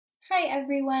Hi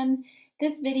everyone.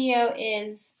 This video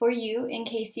is for you in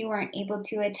case you weren't able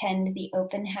to attend the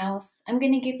open house. I'm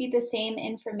going to give you the same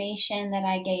information that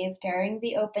I gave during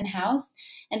the open house.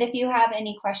 And if you have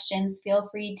any questions, feel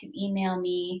free to email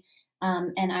me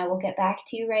and I will get back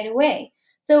to you right away.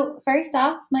 So first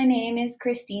off, my name is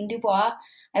Christine Dubois.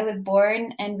 I was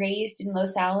born and raised in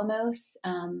Los Alamos.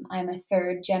 I'm a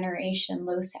third generation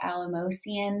Los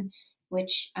Alamosian,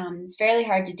 which is fairly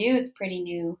hard to do. It's pretty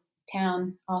new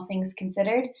town, all things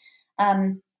considered.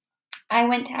 Um, I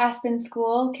went to Aspen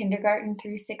School, kindergarten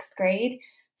through sixth grade,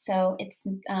 so it's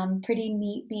pretty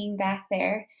neat being back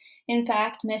there. In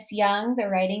fact, Miss Young, the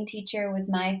writing teacher,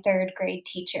 was my third grade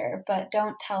teacher, but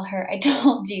don't tell her I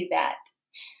told you that.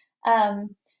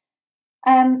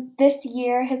 Um, this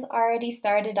year has already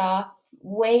started off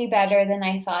way better than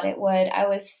I thought it would. I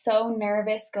was so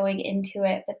nervous going into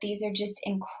it, but these are just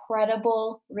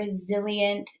incredible,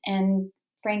 resilient, and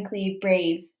frankly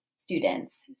brave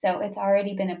students. So it's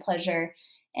already been a pleasure,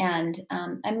 and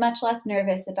I'm much less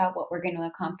nervous about what we're going to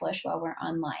accomplish while we're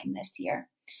online this year.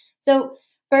 So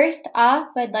first off,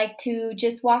 I'd like to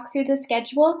just walk through the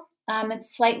schedule.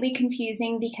 It's slightly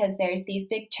confusing because there's these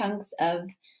big chunks of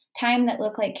time that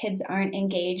look like kids aren't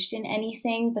engaged in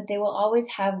anything, but they will always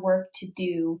have work to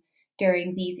do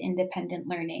during these independent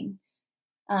learning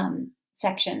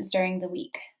sections during the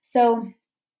week. So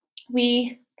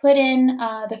we put in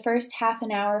the first half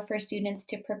an hour for students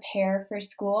to prepare for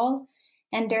school,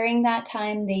 and during that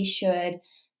time they should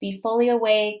be fully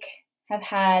awake, have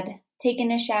had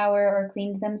taken a shower or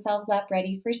cleaned themselves up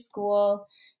ready for school.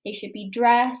 They should be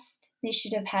dressed, they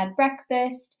should have had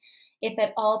breakfast. If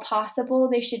at all possible,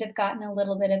 they should have gotten a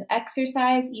little bit of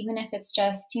exercise, even if it's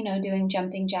just, doing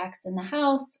jumping jacks in the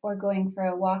house or going for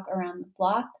a walk around the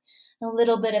block. A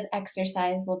little bit of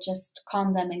exercise will just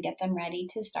calm them and get them ready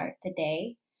to start the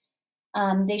day.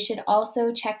 They should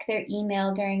also check their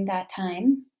email during that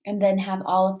time and then have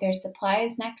all of their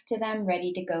supplies next to them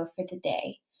ready to go for the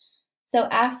day. So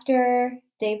after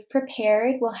they've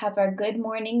prepared, we'll have our good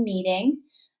morning meeting.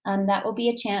 That will be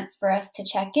a chance for us to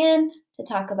check in, to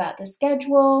talk about the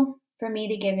schedule, for me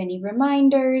to give any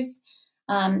reminders,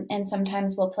 and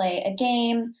sometimes we'll play a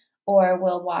game or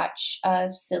we'll watch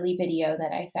a silly video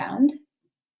that I found.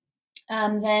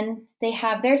 Then they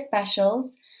have their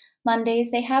specials. Mondays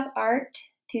they have art,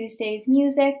 Tuesdays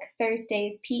music,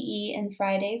 Thursdays PE, and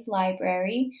Fridays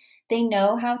library. They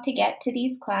know how to get to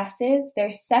these classes.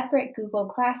 They're separate Google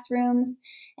Classrooms,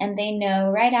 and they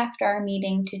know right after our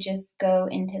meeting to just go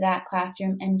into that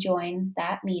classroom and join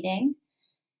that meeting.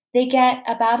 They get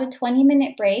about a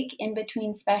 20-minute break in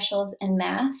between specials and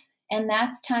math, and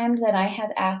that's time that I have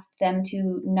asked them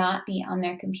to not be on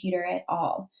their computer at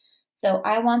all. So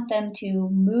I want them to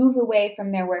move away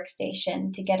from their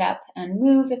workstation, to get up and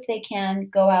move if they can,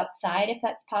 go outside if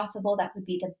that's possible. That would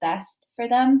be the best for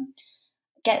them.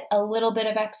 Get a little bit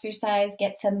of exercise,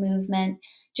 get some movement,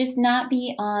 just not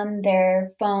be on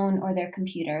their phone or their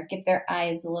computer. Give their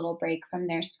eyes a little break from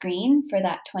their screen for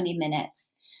that 20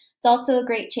 minutes. It's also a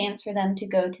great chance for them to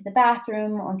go to the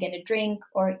bathroom or get a drink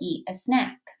or eat a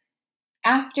snack.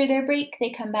 After their break,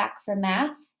 they come back for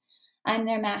math. I'm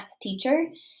their math teacher.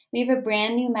 We have a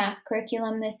brand new math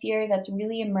curriculum this year that's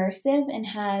really immersive and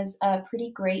has a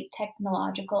pretty great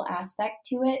technological aspect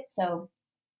to it. So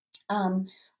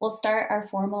we'll start our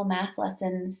formal math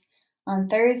lessons on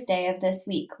Thursday of this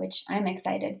week, which I'm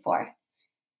excited for.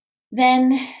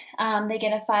 Then they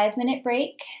get a 5-minute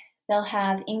break. They'll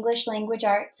have English language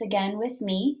arts again with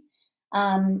me.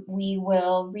 We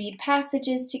will read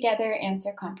passages together,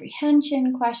 answer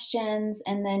comprehension questions,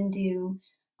 and then do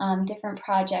different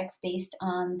projects based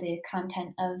on the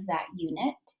content of that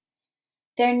unit.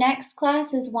 Their next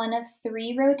class is one of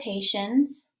 3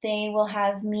 rotations. They will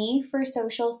have me for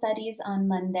social studies on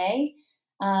Monday,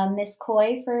 Miss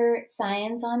Coy for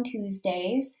science on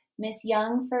Tuesdays, Miss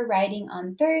Young for writing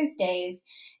on Thursdays,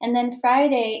 and then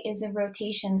Friday is a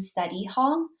rotation study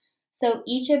hall. So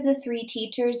each of the 3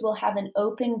 teachers will have an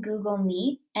open Google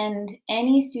Meet, and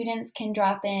any students can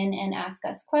drop in and ask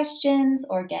us questions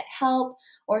or get help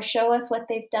or show us what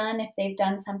they've done if they've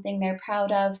done something they're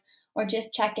proud of, or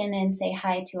just check in and say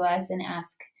hi to us and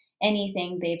ask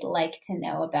anything they'd like to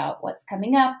know about what's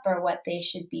coming up or what they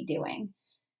should be doing.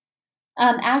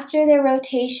 After their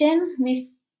rotation, we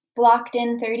blocked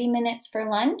in 30 minutes for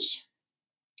lunch,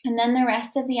 and then the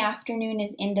rest of the afternoon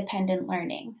is independent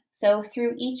learning. So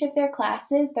through each of their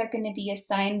classes, they're going to be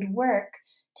assigned work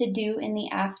to do in the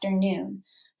afternoon.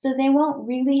 So they won't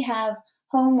really have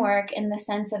homework in the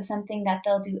sense of something that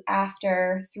they'll do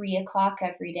after 3 o'clock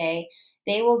every day.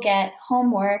 they will get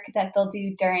homework that they'll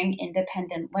do during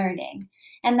independent learning.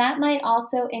 And that might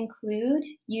also include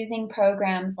using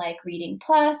programs like Reading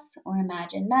Plus or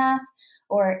Imagine Math,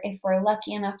 or if we're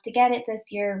lucky enough to get it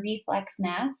this year, Reflex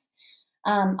Math,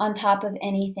 on top of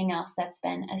anything else that's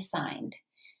been assigned.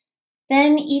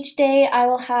 Then each day I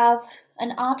will have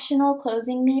an optional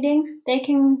closing meeting. They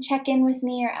can check in with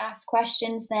me or ask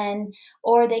questions then,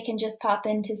 or they can just pop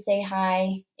in to say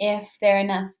hi. If there are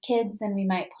enough kids, then we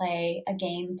might play a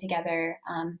game together.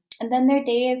 And then their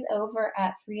day is over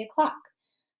at 3 o'clock.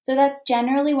 So that's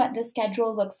generally what the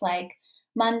schedule looks like: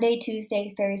 Monday,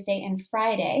 Tuesday, Thursday, and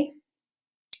Friday.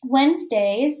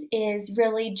 Wednesdays is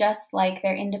really just like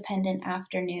their independent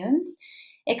afternoons,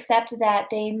 except that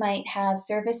they might have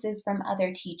services from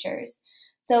other teachers.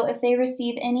 So if they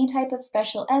receive any type of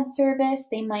special ed service,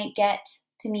 they might get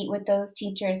to meet with those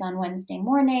teachers on Wednesday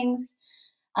mornings.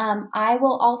 I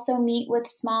will also meet with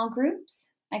small groups.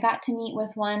 I got to meet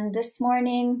with one this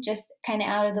morning, just kind of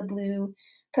out of the blue,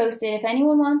 posted, if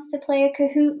anyone wants to play a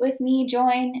Kahoot with me,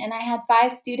 join. And I had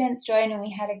 5 students join and we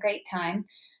had a great time.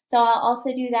 So I'll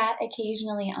also do that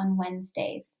occasionally on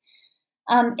Wednesdays.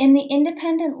 In the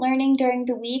independent learning during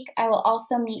the week, I will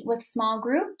also meet with small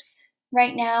groups.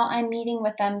 Right now, I'm meeting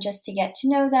with them just to get to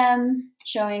know them,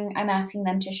 I'm asking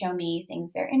them to show me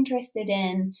things they're interested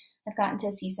in. I've gotten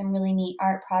to see some really neat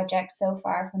art projects so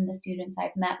far from the students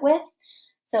I've met with.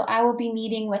 So I will be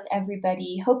meeting with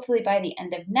everybody. Hopefully by the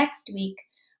end of next week,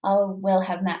 I will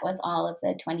have met with all of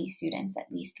the 20 students at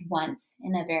least once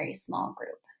in a very small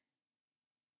group.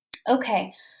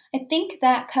 Okay, I think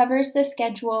that covers the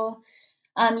schedule.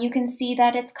 You can see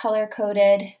that it's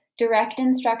color-coded. Direct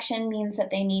instruction means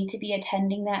that they need to be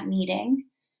attending that meeting.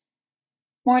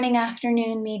 Morning,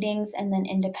 afternoon meetings, and then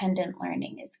independent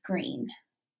learning is green.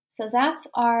 So that's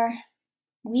our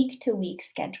week-to-week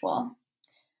schedule.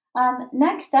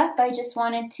 Next up, I just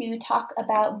wanted to talk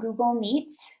about Google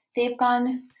Meets. They've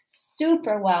gone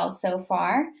super well so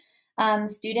far.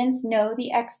 Students know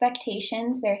the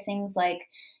expectations. They're things like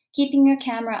keeping your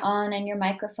camera on and your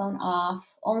microphone off,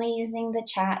 only using the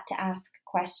chat to ask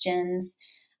questions.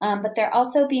 But they're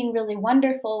also being really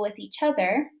wonderful with each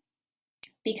other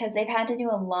because they've had to do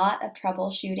a lot of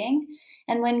troubleshooting.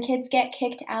 And when kids get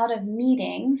kicked out of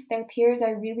meetings, their peers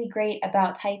are really great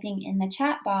about typing in the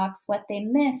chat box what they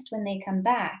missed when they come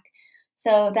back.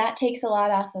 So that takes a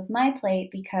lot off of my plate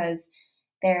because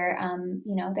they're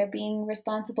being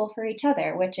responsible for each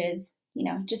other, which is,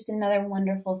 just another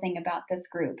wonderful thing about this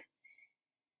group.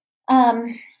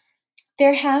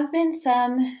 There have been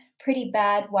some pretty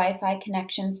bad Wi-Fi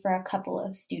connections for a couple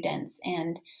of students,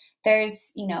 and there's,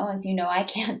 as you know, I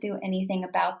can't do anything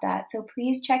about that. So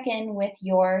please check in with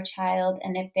your child,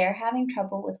 and if they're having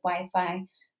trouble with Wi-Fi,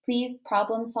 please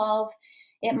problem solve.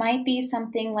 It might be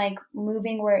something like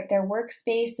moving their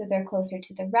workspace so they're closer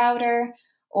to the router,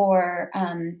 or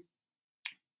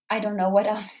I don't know what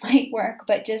else might work,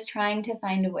 but just trying to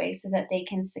find a way so that they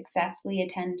can successfully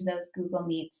attend those Google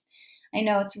Meets. I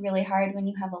know it's really hard when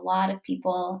you have a lot of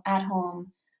people at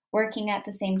home working at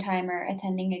the same time or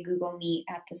attending a Google Meet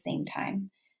at the same time.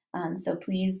 So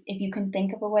please, if you can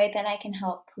think of a way that I can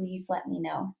help, please let me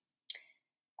know.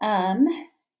 I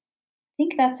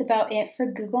think that's about it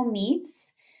for Google Meets.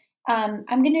 I'm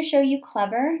going to show you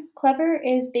Clever. Clever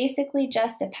is basically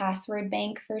just a password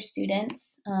bank for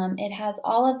students. It has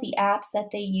all of the apps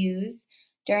that they use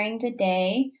during the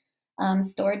day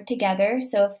stored together.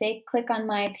 So if they click on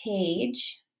my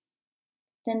page,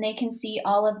 then they can see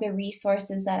all of the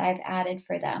resources that I've added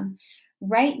for them.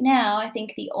 Right now, I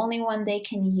think the only one they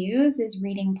can use is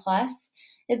Reading Plus.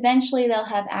 Eventually, they'll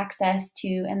have access to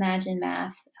Imagine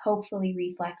Math, hopefully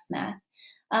Reflex Math.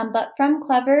 But from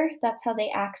Clever, that's how they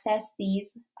access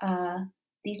these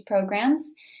programs,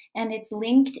 and it's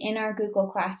linked in our Google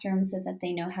Classroom so that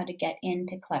they know how to get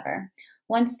into Clever.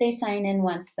 Once they sign in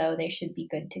once, though, they should be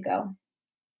good to go.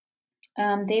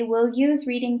 They will use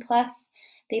Reading Plus.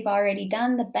 They've already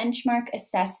done the benchmark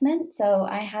assessment, so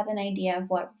I have an idea of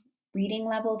what reading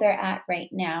level they're at right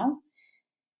now.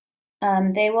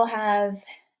 They will have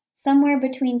somewhere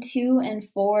between 2 and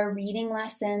 4 reading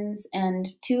lessons and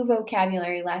 2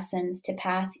 vocabulary lessons to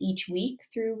pass each week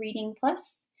through Reading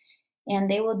Plus, and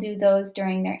they will do those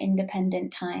during their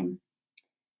independent time.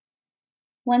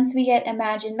 Once we get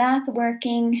Imagine Math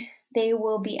working, they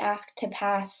will be asked to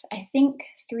pass, I think,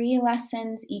 3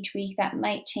 lessons each week. That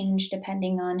might change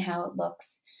depending on how it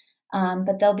looks,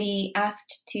 but they'll be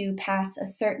asked to pass a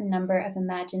certain number of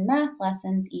Imagine Math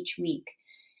lessons each week.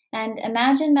 And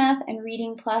Imagine Math and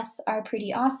Reading Plus are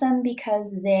pretty awesome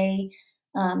because they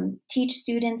teach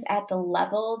students at the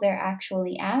level they're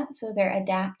actually at, so they're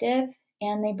adaptive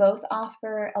and they both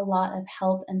offer a lot of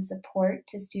help and support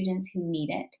to students who need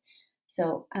it.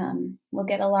 So we'll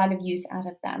get a lot of use out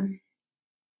of them.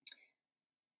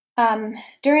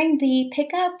 During the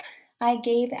pickup, I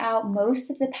gave out most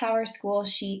of the Power School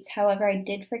sheets. However, I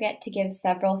did forget to give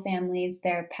several families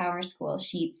their Power School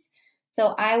sheets.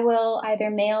 So I will either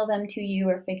mail them to you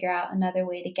or figure out another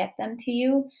way to get them to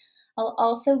you. I'll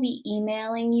also be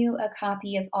emailing you a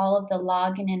copy of all of the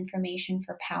login information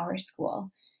for Power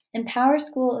School. And Power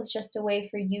School is just a way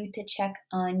for you to check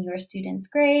on your students'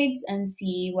 grades and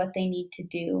see what they need to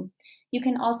do. You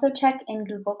can also check in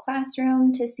Google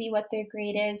Classroom to see what their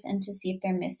grade is and to see if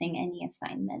they're missing any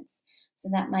assignments. So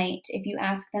that might, if you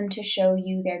ask them to show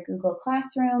you their Google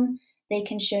Classroom, they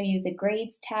can show you the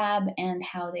grades tab and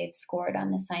how they've scored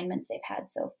on assignments they've had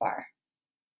so far.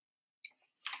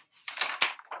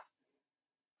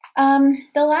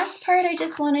 The last part, I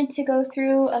just wanted to go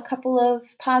through a couple of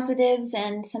positives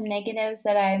and some negatives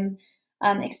that I'm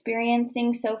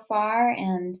experiencing so far,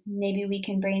 and maybe we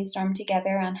can brainstorm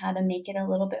together on how to make it a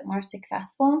little bit more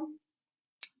successful.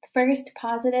 First,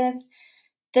 positives.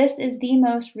 This is the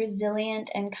most resilient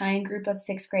and kind group of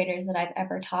sixth graders that I've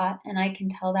ever taught, and I can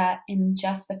tell that in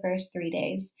just the first 3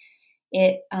 days.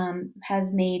 It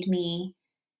has made me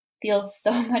feel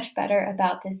so much better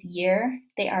about this year.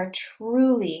 They are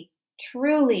truly,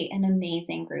 truly an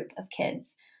amazing group of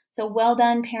kids. So well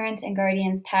done, parents and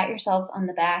guardians. Pat yourselves on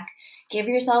the back. Give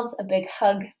yourselves a big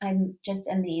hug. I'm just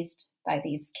amazed by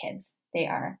these kids. They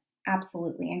are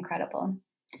absolutely incredible.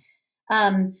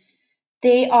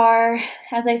 They are,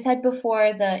 as I said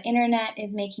before, the internet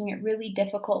is making it really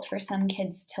difficult for some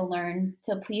kids to learn.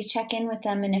 So please check in with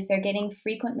them, and if they're getting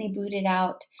frequently booted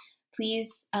out,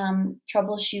 please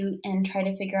troubleshoot and try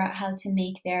to figure out how to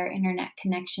make their internet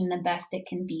connection the best it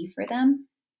can be for them.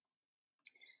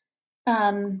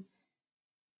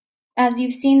 As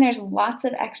you've seen, there's lots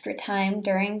of extra time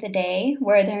during the day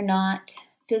where they're not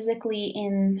physically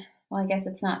in, well, I guess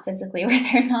it's not physically, where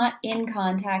they're not in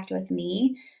contact with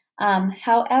me.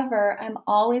 However, I'm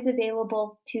always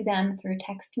available to them through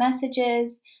text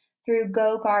messages, through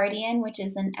GoGuardian, which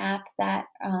is an app that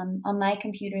on my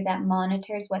computer that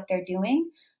monitors what they're doing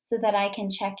so that I can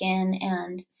check in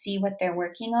and see what they're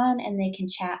working on, and they can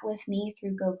chat with me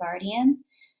through GoGuardian.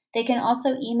 They can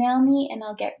also email me and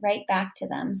I'll get right back to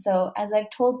them. So as I've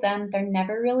told them, they're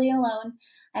never really alone.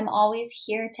 I'm always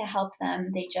here to help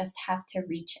them. They just have to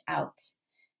reach out.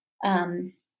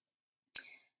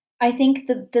 I think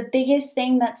the biggest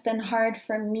thing that's been hard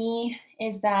for me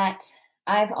is that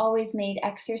I've always made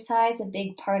exercise a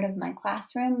big part of my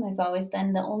classroom. I've always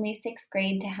been the only sixth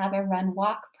grade to have a run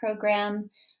walk program.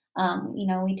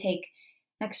 We take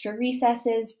extra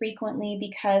recesses frequently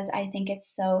because I think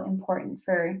it's so important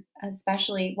for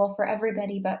for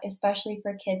everybody, but especially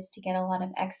for kids to get a lot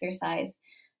of exercise.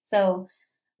 So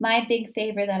my big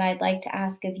favor that I'd like to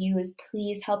ask of you is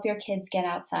please help your kids get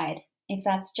outside. If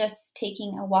that's just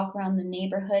taking a walk around the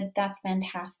neighborhood, that's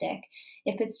fantastic.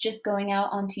 If it's just going out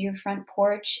onto your front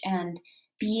porch and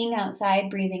being outside,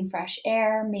 breathing fresh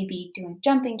air, maybe doing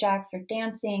jumping jacks or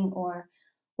dancing or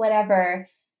whatever,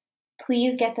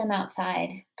 please get them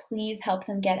outside. Please help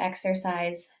them get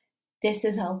exercise. This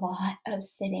is a lot of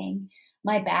sitting.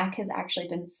 My back has actually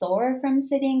been sore from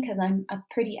sitting because I'm a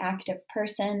pretty active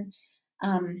person.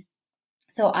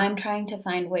 So I'm trying to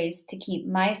find ways to keep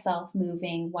myself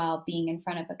moving while being in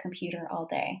front of a computer all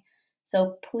day.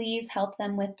 So please help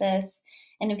them with this.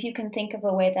 And if you can think of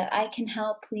a way that I can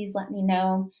help, please let me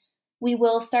know. We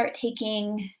will start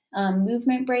taking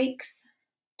movement breaks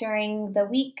during the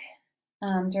week,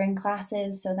 during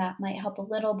classes, so that might help a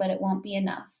little, but it won't be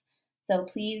enough. So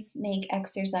please make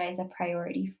exercise a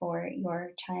priority for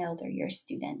your child or your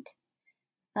student.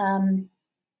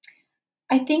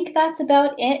 I think that's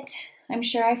about it. I'm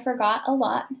sure I forgot a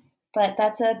lot, but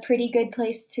that's a pretty good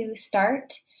place to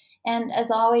start. And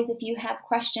as always, if you have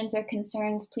questions or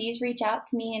concerns, please reach out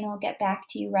to me and I'll get back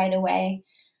to you right away.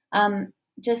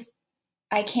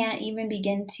 I can't even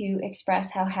begin to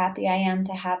express how happy I am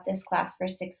to have this class for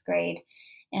sixth grade.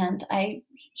 And I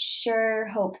sure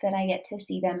hope that I get to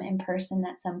see them in person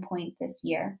at some point this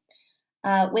year.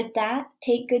 With that,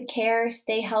 take good care,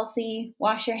 stay healthy,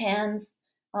 wash your hands,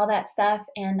 all that stuff,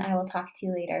 and I will talk to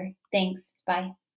you later. Thanks. Bye.